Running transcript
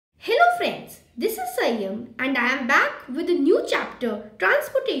friends, this is Sanyam and I am back with a new chapter,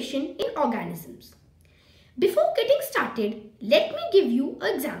 Transportation in Organisms. Before getting started, let me give you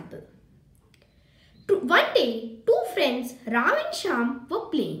an example. One day, two friends Ram and Shyam were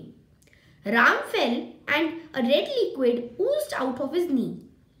playing. Ram fell and a red liquid oozed out of his knee.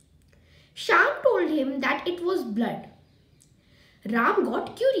 Shyam told him that it was blood. Ram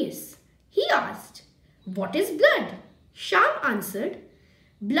got curious. He asked, "What is blood?" Shyam answered,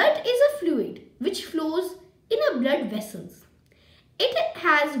 "Blood is a fluid which flows in our blood vessels. It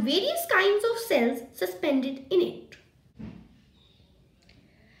has various kinds of cells suspended in it."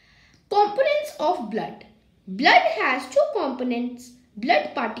 Components of blood. Blood has two components,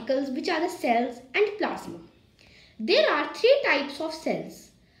 blood particles which are the cells and plasma. There are three types of cells: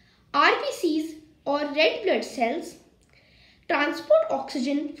 RBCs or red blood cells, transport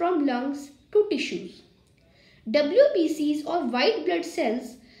oxygen from lungs to tissues. WBCs or white blood cells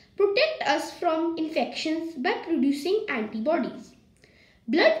protect us from infections by producing antibodies.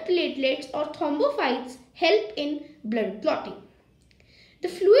 Blood platelets or thrombocytes help in blood clotting.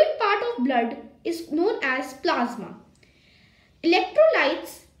 The fluid part of blood is known as plasma.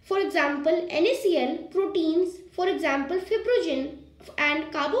 Electrolytes, for example NaCl, proteins, for example fibrogen,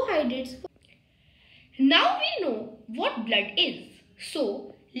 and carbohydrates. Now we know what blood is.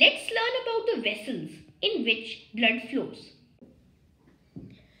 So let's learn about the vessels in which blood flows.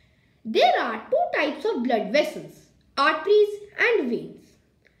 There are two types of blood vessels, arteries and veins.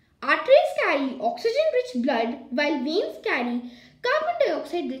 Arteries carry oxygen-rich blood while veins carry carbon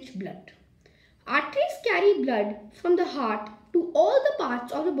dioxide-rich blood. Arteries carry blood from the heart to all the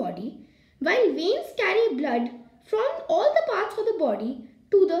parts of the body, while veins carry blood from all the parts of the body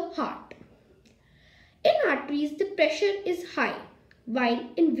to the heart. In arteries, the pressure is high, while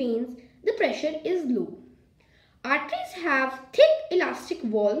in veins, the pressure is low. Arteries have thick elastic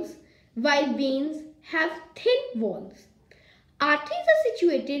walls, while veins have thin walls. Arteries are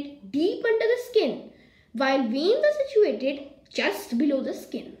situated deep under the skin, while veins are situated just below the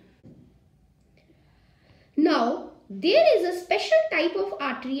skin. Now, there is a special type of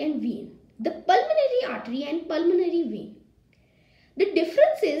artery and vein, the pulmonary artery and pulmonary vein. The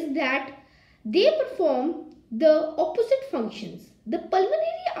difference is that they perform the opposite functions. The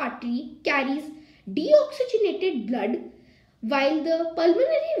pulmonary artery carries deoxygenated blood, while the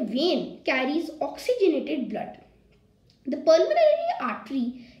pulmonary vein carries oxygenated blood. The pulmonary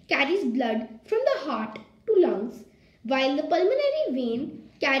artery carries blood from the heart to lungs, while the pulmonary vein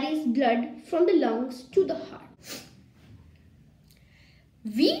carries blood from the lungs to the heart.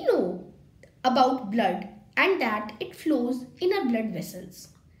 We know about blood and that it flows in our blood vessels.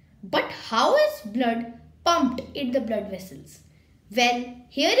 But how is blood pumped in the blood vessels? Well,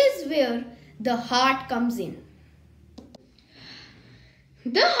 here is where the heart comes in.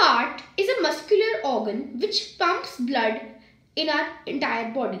 The heart is a muscular organ which pumps blood in our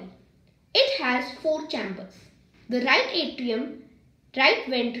entire body. It has four chambers: the right atrium, right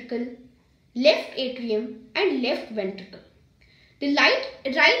ventricle, left atrium and left ventricle. The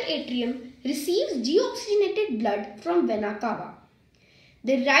right atrium receives deoxygenated blood from vena cava.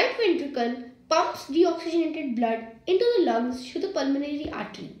 The right ventricle pumps deoxygenated blood into the lungs through the pulmonary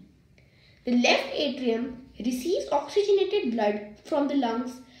artery. The left atrium receives oxygenated blood from the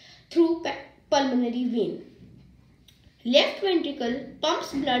lungs through pulmonary vein. Left ventricle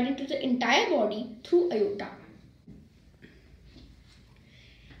pumps blood into the entire body through aorta.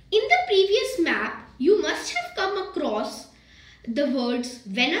 In the previous map, you must have come across the words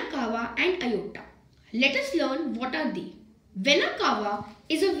vena cava and aorta. Let us learn what are they. Vena cava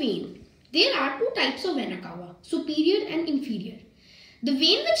is a vein. There are two types of vena cava, superior and inferior. The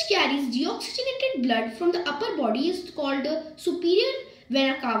vein which carries deoxygenated blood from the upper body is called the superior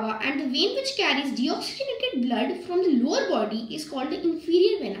vena cava, and the vein which carries deoxygenated blood from the lower body is called the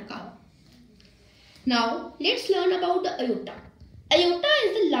inferior vena cava. Now let's learn about the aorta. Aorta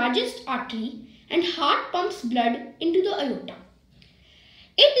is the largest artery and heart pumps blood into the aorta.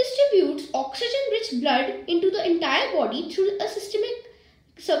 It distributes oxygen-rich blood into the entire body through a systemic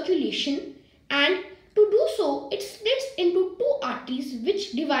circulation, and to do so, it splits into two arteries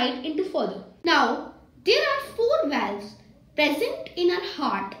which divide into further. Now, there are four valves present in our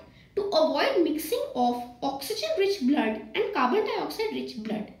heart to avoid mixing of oxygen-rich blood and carbon dioxide-rich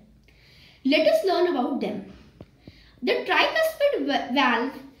blood. Let us learn about them. The tricuspid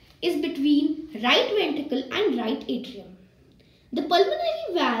valve is between right ventricle and right atrium. The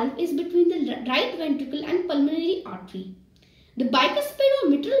pulmonary valve is between the right ventricle and pulmonary artery. The bicuspid or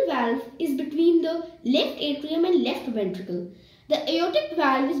mitral valve is between the left atrium and left ventricle. The aortic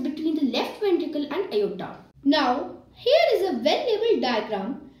valve is between the left ventricle and aorta. Now, here is a well-labeled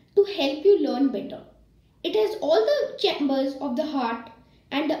diagram to help you learn better. It has all the chambers of the heart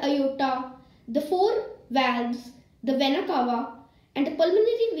and the aorta, the four valves, the vena cava, and the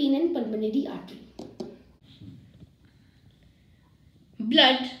pulmonary vein and pulmonary artery.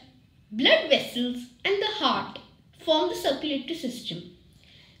 Blood vessels and the heart form the circulatory system,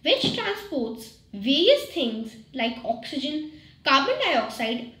 which transports various things like oxygen, carbon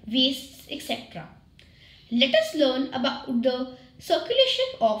dioxide, wastes, etc. Let us learn about the circulation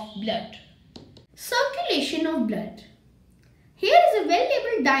of blood. Circulation of blood. Here is a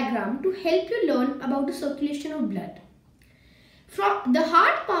well-labeled diagram to help you learn about the circulation of blood. From the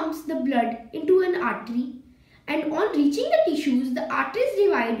heart pumps the blood into an artery, and on reaching the tissues, the arteries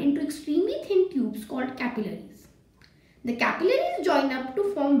divide into extremely thin tubes called capillaries. The capillaries join up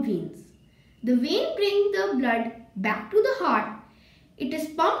to form veins. The vein brings the blood back to the heart. It is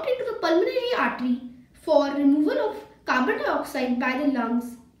pumped into the pulmonary artery for removal of carbon dioxide by the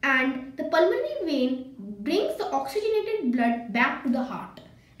lungs, and the pulmonary vein brings the oxygenated blood back to the heart,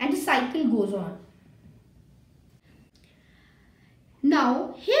 and the cycle goes on.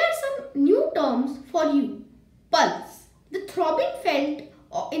 Now, here are some new terms for you. Pulse. The throbbing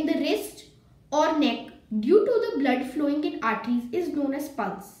felt in the wrist or neck due to the blood flowing in arteries is known as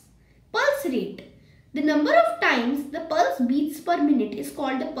pulse. Pulse rate. The number of times the pulse beats per minute is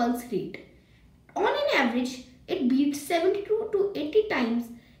called the pulse rate. On an average, it beats 72 to 80 times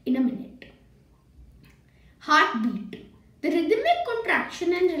in a minute. Heartbeat. The rhythmic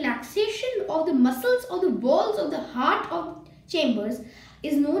contraction and relaxation of the muscles of the walls of the heart of chambers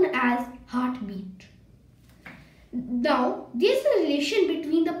is known as heartbeat. Now, there is a relation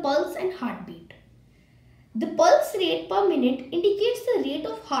between the pulse and heartbeat. The pulse rate per minute indicates the rate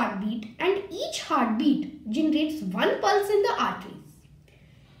of heartbeat, and each heartbeat generates one pulse in the arteries.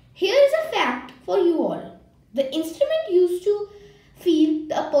 Here is a fact for you all. The instrument used to feel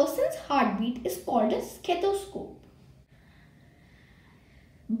a person's heartbeat is called a stethoscope.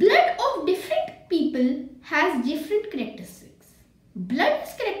 Blood of different people has different characteristics. Blood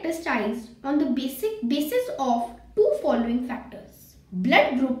is characterized on the basis of two following factors: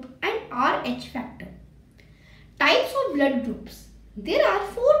 blood group and Rh factor. Types of blood groups. There are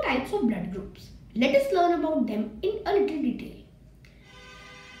 4 types of blood groups. Let us learn about them in a little detail.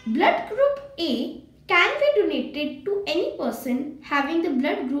 Blood group A can be donated to any person having the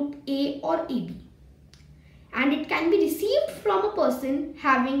blood group A or AB, and it can be received from a person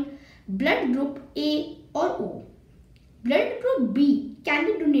having blood group A or O. Blood group B can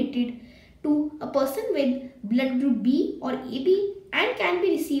be donated to a person with blood group B or AB and can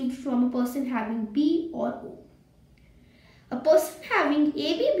be received from a person having B or O. A person having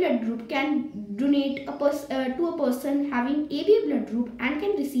AB blood group can donate to a person having AB blood group and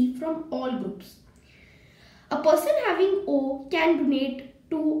can receive from all groups. A person having O can donate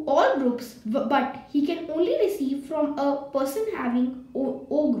to all groups, but he can only receive from a person having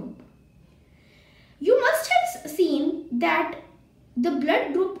O group. You must have seen that the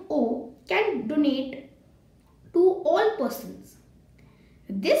blood group O can donate to all persons.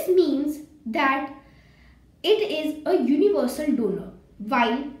 This means that it is a universal donor,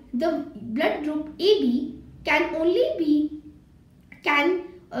 while the blood group AB can only be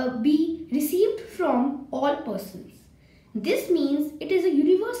received from all persons. This means it is a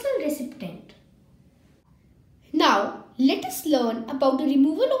universal recipient. Now, let us learn about the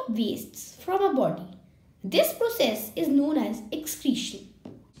removal of wastes from a body. This process is known as excretion.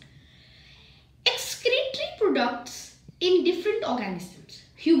 Excretory products in different organisms.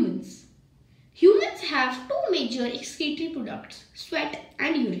 Humans have 2 major excretory products: sweat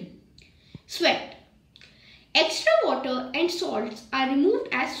and urine. Sweat. Extra water and salts are removed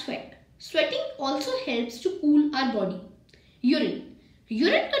as sweat. Sweating also helps to cool our body. Urine.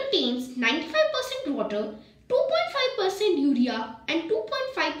 Urine contains 95% water, 2.5% urea and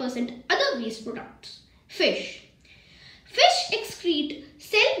 2.5% other waste products. Fish. Fish excrete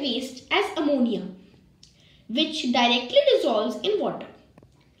cell waste as ammonia, which directly dissolves in water.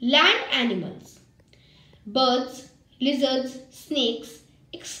 Land animals. Birds, lizards, snakes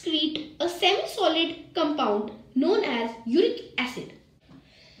excrete a semi-solid compound known as uric acid.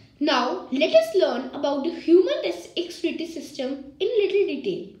 Now, let us learn about the human excretory system in little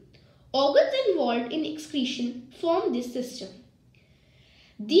detail. Organs involved in excretion form this system.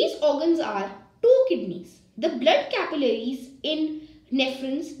 These organs are 2 kidneys. The blood capillaries in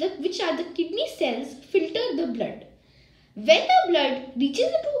nephrons, which are the kidney cells, filter the blood. When the blood reaches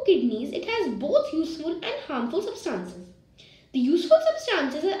the 2 kidneys, it has both useful and harmful substances. The useful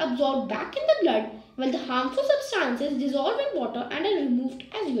substances are absorbed back in the blood, while the harmful substances dissolve in water and are removed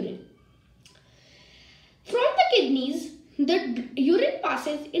as urine. From the kidneys, The urine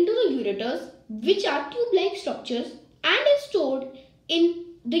passes into the ureters, which are tube-like structures, and is stored in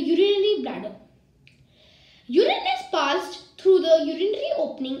the urinary bladder. Urine is passed through the urinary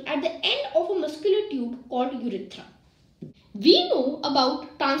opening at the end of a muscular tube called urethra. We know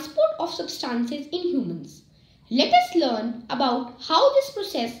about transport of substances in humans. Let us learn about how this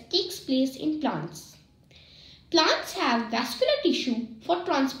process takes place in plants. Plants have vascular tissue for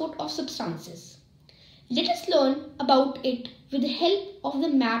transport of substances. Let us learn about it with the help of the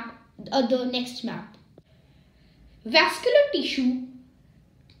next map. Vascular tissue.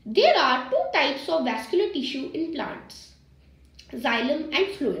 There are two types of vascular tissue in plants, xylem and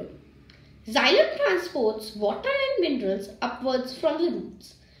phloem. Xylem transports water and minerals upwards from the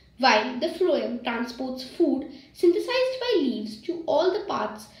roots, while the phloem transports food synthesized by leaves to all the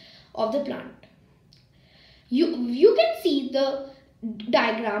parts of the plant. You can see the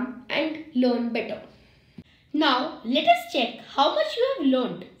diagram and learn better. Now let us check how much you have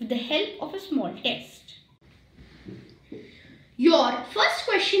learned with the help of a small test. Your first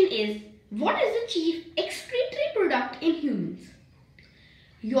question is, what is the chief excretory product in humans?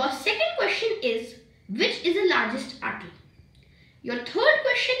 Your second question is, which is the largest artery? Your third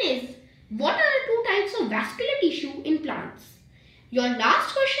question is, what are the two types of vascular tissue in plants? Your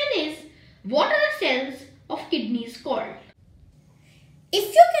last question is, what are the cells of kidneys called?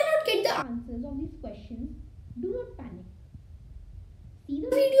 If you cannot get the answers of these questions, do not panic. See the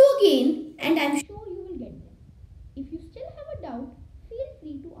video again and I am sure you will get them. If you still have a doubt, feel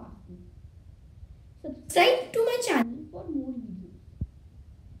free to ask me. Subscribe to my channel for more videos.